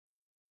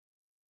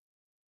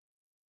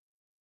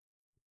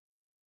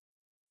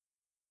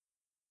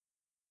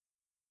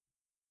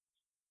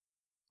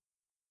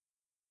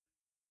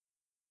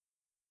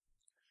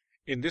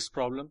In this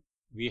problem,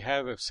 we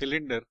have a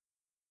cylinder,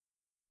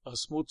 a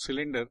smooth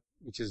cylinder,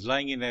 which is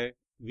lying in a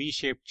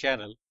V-shaped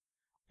channel,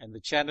 and the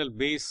channel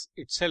base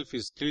itself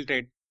is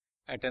tilted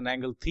at an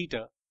angle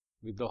theta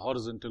with the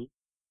horizontal,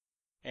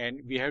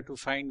 and we have to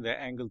find the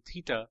angle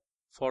theta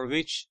for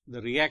which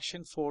the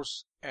reaction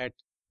force at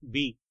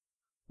B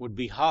would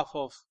be half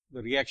of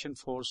the reaction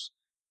force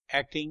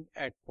acting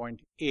at point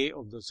A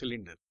of the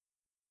cylinder.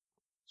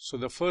 So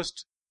the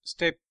first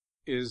step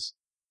is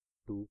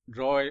to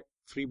draw a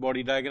free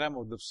body diagram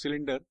of the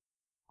cylinder,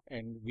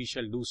 and we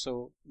shall do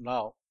so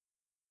now.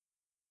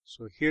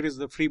 So here is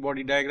the free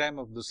body diagram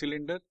of the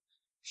cylinder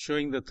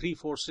showing the three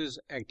forces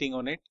acting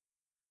on it.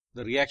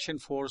 The reaction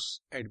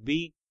force at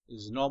B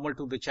is normal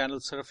to the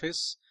channel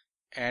surface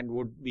and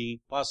would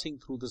be passing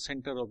through the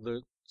center of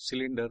the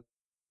cylinder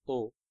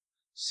O.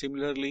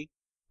 Similarly,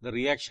 the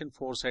reaction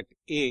force at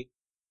A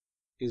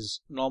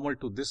is normal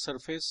to this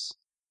surface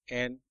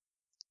and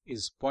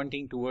is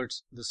pointing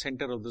towards the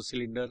center of the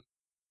cylinder.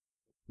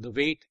 The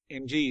weight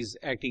mg is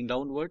acting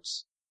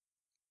downwards.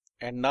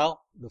 And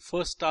now the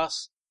first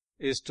task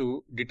is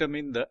to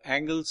determine the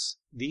angles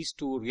these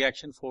two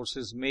reaction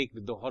forces make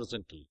with the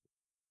horizontal.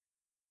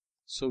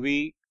 So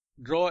we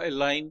draw a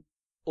line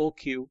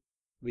OQ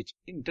which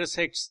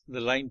intersects the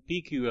line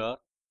PQR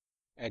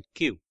at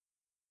Q.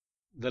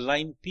 The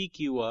line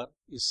PQR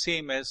is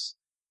same as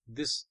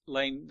this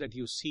line that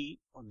you see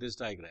on this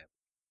diagram.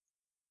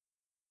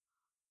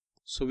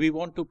 So we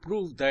want to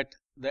prove that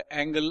the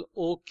angle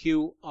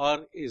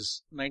OQR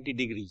is 90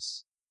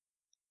 degrees.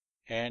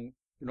 And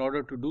in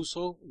order to do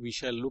so, we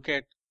shall look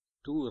at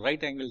two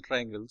right angle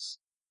triangles,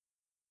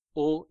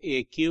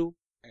 OAQ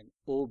and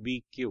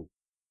OBQ.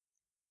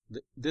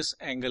 This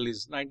angle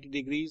is 90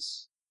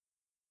 degrees.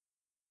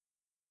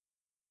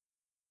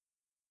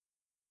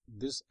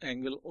 This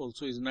angle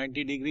also is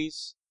 90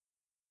 degrees.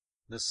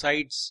 The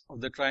sides of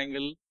the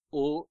triangle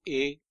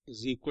OA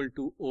is equal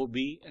to OB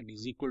and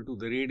is equal to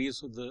the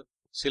radius of the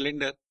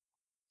cylinder.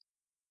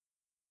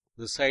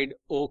 The side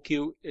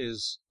OQ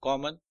is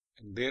common,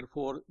 and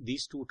therefore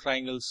these two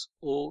triangles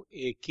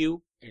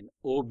OAQ and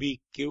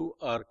OBQ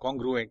are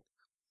congruent,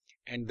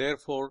 and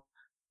therefore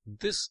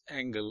this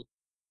angle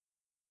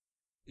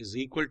is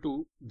equal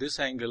to this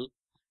angle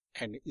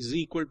and is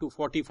equal to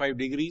 45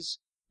 degrees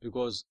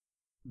because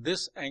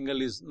this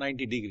angle is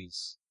 90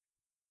 degrees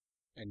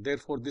and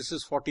therefore this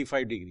is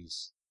 45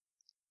 degrees.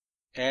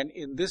 And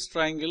in this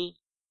triangle,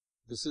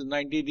 this is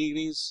 90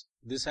 degrees,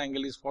 this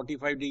angle is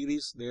 45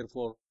 degrees,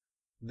 therefore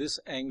this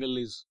angle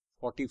is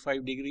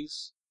 45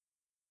 degrees.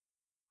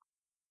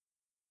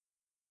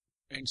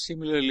 And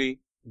similarly,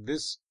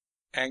 this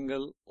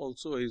angle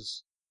also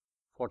is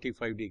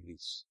 45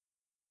 degrees.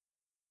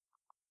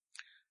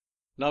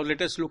 Now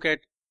let us look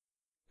at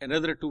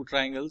another two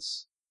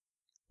triangles,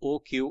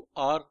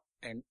 OQR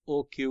and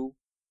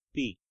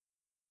OQP.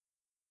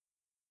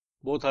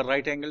 Both are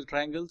right angle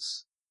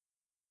triangles.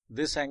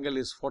 This angle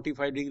is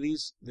 45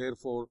 degrees,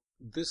 therefore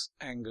this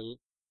angle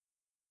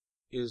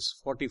is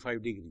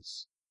 45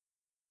 degrees.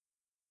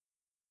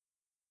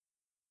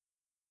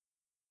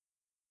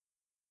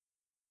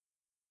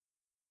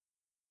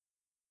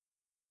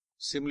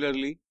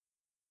 Similarly,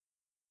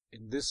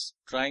 in this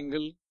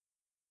triangle,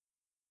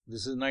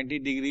 this is 90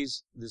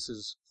 degrees, this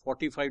is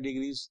 45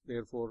 degrees,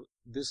 therefore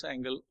this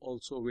angle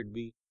also would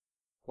be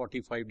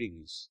 45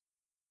 degrees.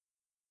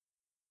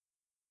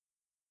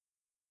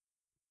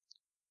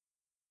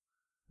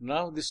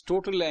 Now this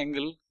total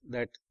angle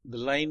that the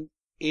line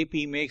AP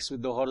makes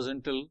with the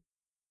horizontal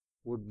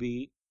would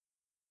be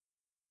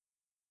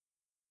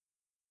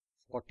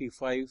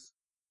 45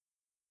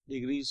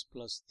 degrees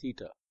plus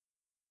theta.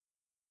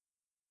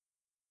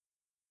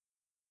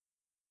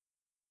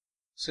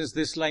 Since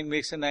this line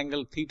makes an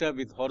angle theta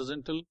with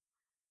horizontal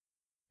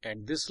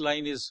and this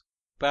line is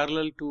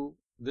parallel to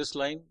this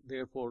line,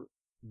 therefore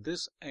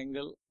this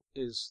angle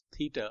is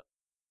theta,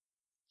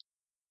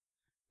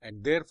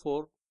 and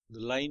therefore the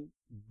line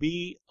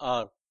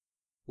BR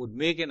would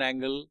make an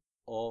angle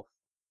of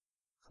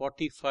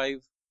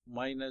 45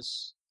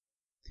 minus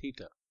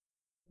theta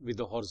with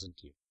the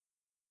horizontal.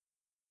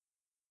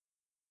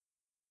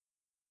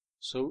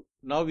 So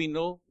now we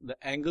know the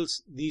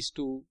angles these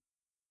two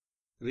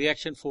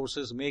reaction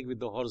forces make with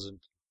the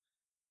horizontal.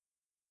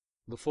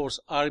 The force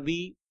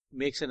RB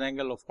makes an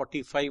angle of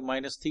 45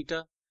 minus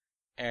theta,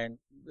 and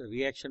the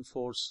reaction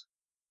force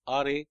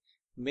RA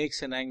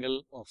makes an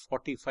angle of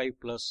 45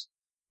 plus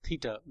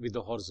theta with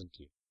the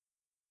horizontal.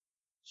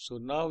 So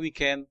now we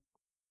can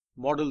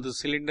model the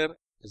cylinder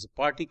as a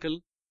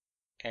particle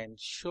and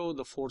show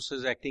the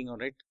forces acting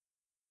on it.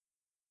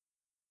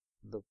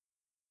 The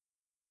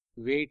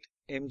weight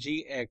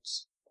mg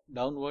acts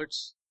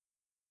downwards.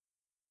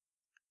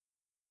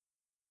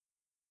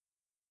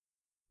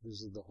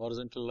 This is the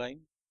horizontal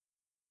line.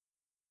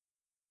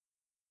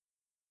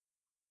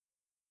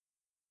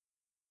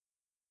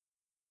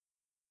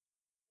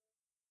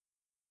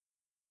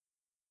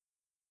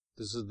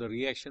 This is the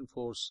reaction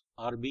force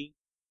RB,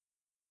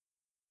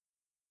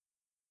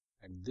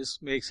 and this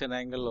makes an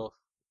angle of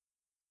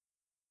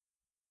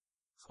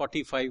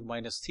 45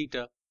 minus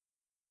theta,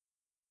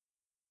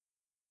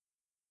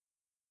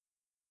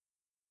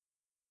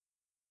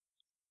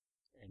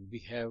 and we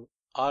have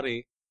RA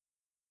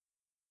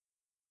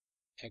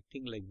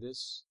acting like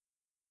this,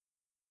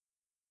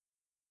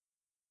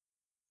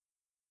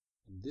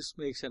 and this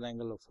makes an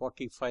angle of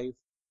 45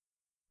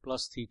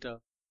 plus theta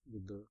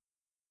with the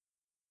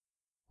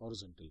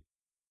horizontal.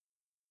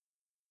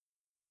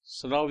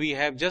 So now we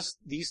have just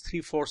these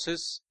three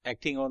forces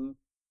acting on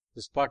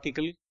this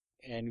particle,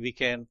 and we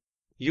can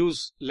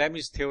use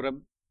Lami's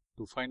theorem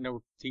to find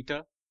out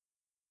theta.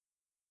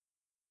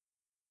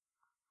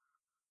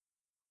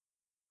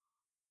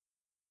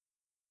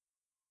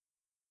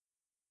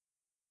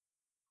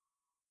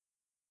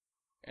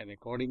 And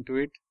according to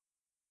it,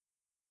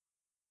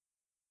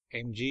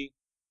 mg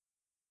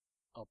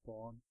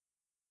upon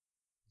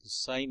the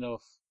sine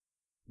of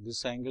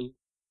this angle,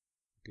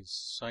 it is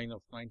sine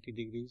of 90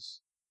 degrees,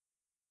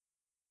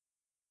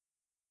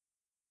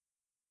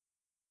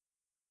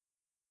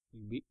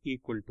 will be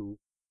equal to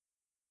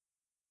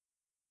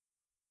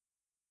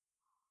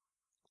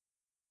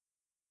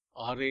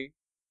RA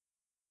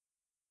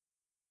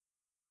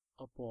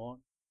upon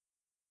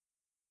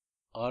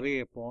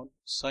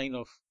sine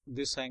of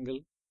this angle,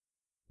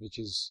 which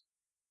is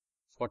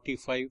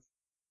 45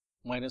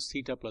 minus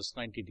theta plus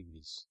 90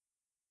 degrees.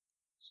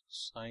 So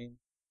sine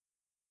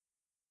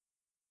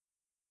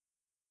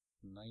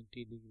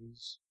 90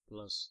 degrees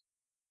plus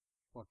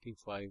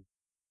 45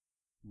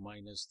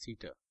 minus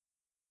theta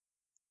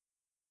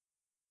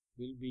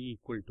will be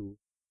equal to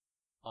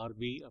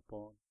RB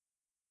upon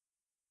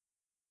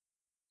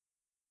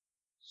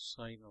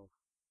sine of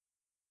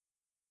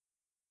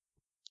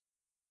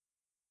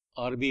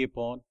RB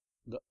upon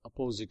the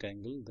opposite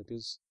angle, that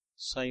is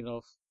sine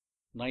of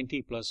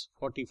 90 plus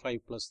 45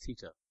 plus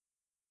theta.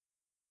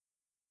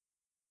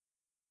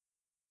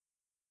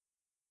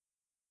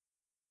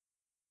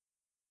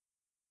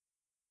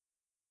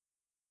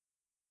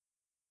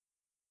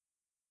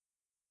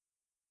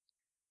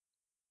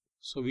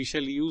 So we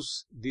shall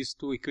use these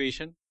two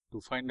equations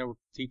to find out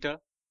theta.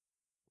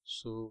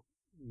 So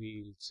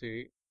we will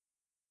say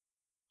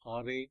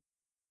RA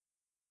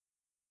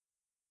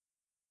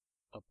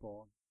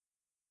upon,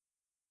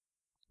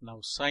 now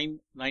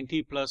sine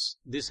 90 plus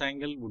this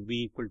angle would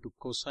be equal to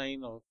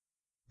cosine of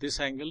this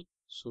angle.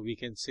 So we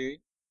can say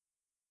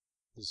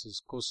this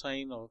is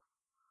cosine of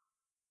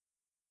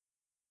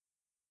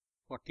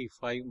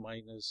 45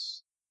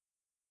 minus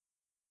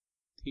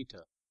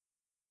theta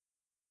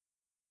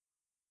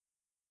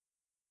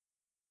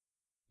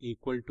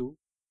equal to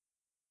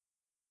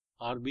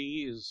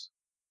RB is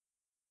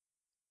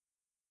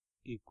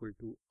equal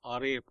to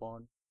RA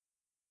upon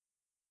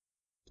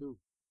 2.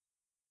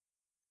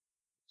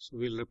 So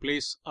we'll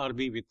replace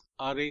RB with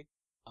RA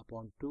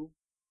upon 2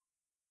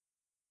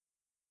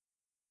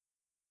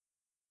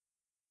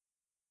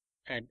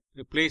 and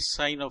replace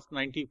sine of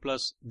 90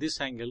 plus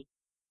this angle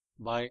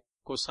by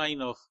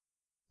cosine of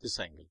this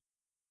angle,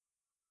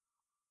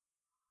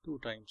 2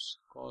 times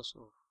cos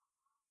of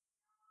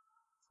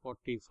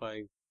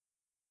 45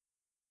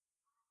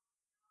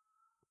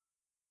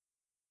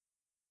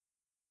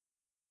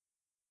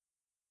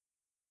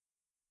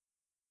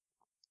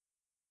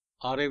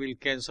 RA will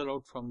cancel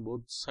out from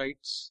both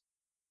sides,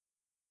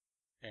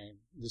 and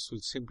this will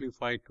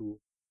simplify to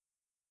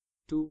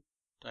 2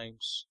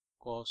 times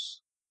cos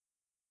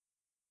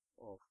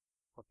of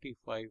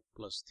 45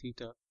 plus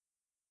theta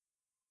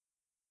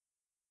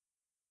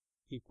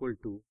equal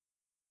to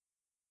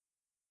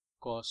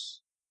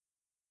cos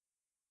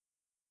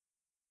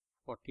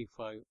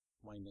 45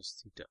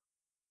 minus theta.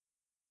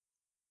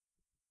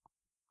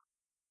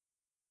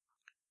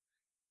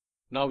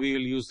 Now we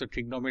will use the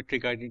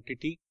trigonometric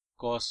identity.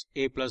 Cos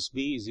A plus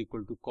B is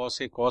equal to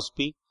cos A cos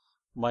B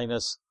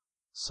minus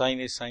sin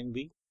A sin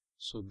B.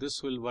 So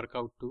this will work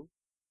out to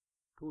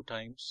 2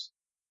 times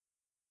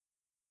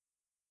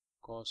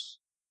cos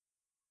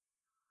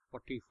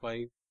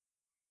 45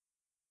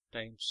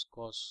 times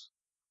cos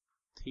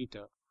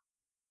theta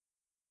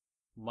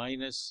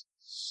minus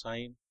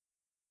sin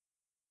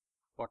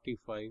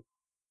 45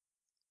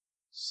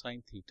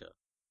 sin theta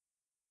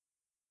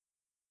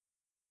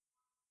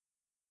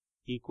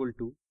equal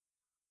to,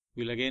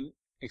 we'll again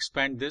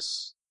expand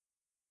this,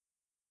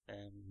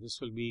 and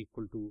this will be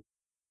equal to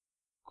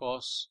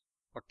cos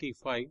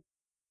 45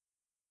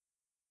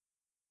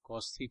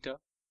 cos theta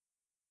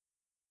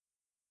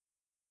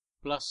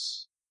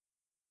plus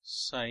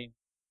sin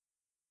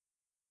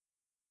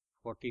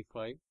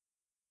 45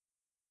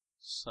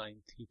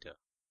 sin theta.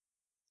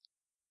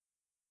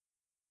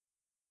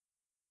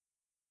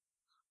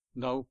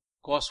 Now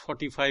cos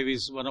 45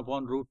 is 1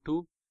 upon root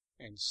 2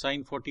 and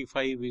sin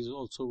 45 is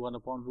also 1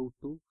 upon root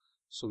 2.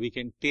 So we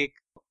can take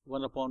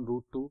 1 upon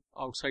root 2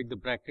 outside the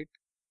bracket.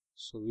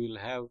 So we will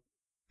have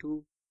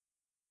 2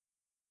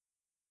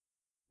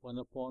 1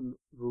 upon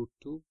root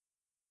 2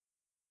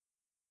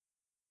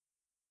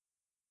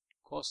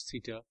 cos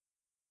theta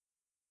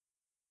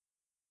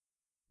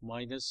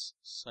minus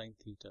sin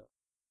theta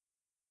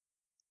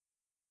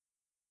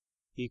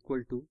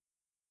equal to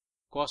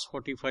cos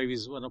 45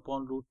 is 1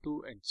 upon root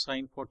 2 and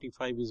sin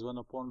 45 is 1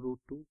 upon root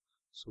 2.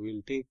 So we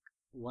will take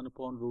 1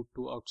 upon root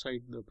 2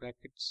 outside the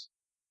brackets,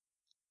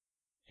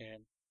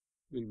 and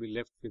we'll be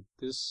left with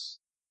this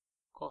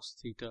cos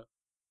theta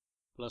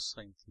plus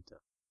sin theta.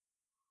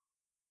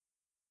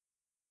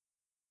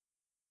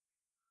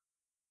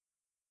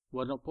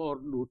 1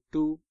 upon root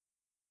 2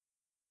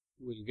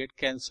 will get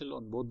cancelled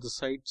on both the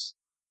sides.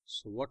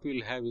 So what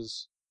we'll have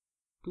is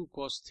 2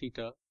 cos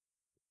theta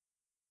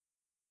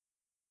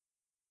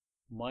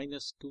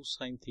minus 2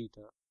 sin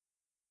theta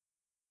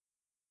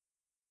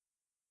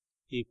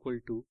equal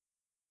to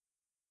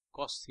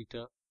cos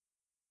theta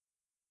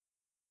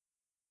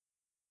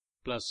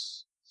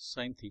plus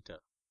sin theta.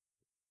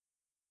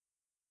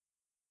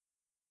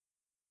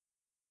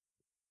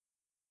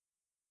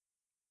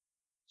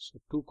 So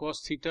 2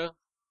 cos theta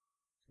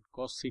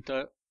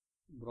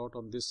brought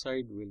on this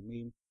side will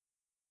mean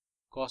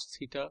cos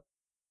theta,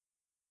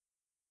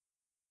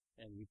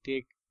 and we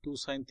take 2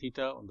 sin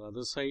theta on the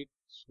other side,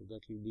 so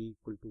that will be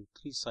equal to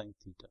 3 sin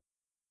theta,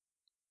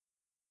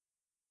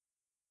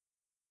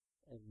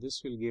 and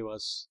this will give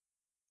us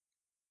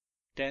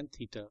tan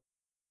theta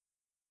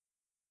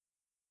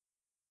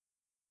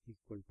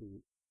equal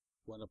to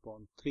 1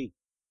 upon 3.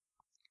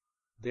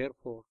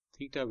 Therefore,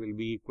 theta will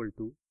be equal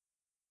to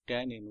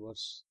tan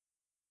inverse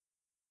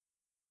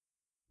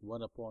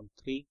 1 upon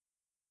 3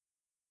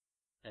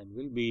 and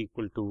will be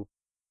equal to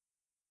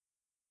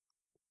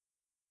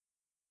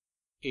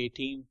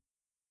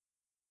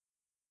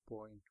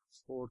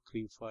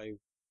 18.435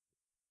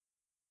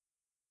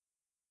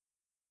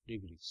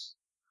 degrees,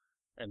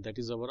 and that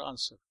is our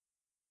answer.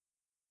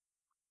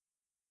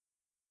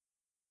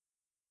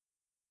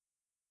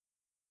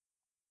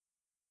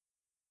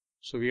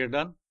 So we are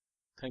done.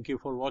 Thank you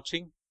for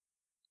watching,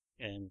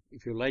 and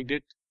if you liked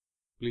it,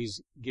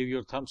 please give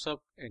your thumbs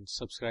up and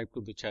subscribe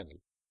to the channel.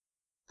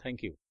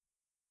 Thank you.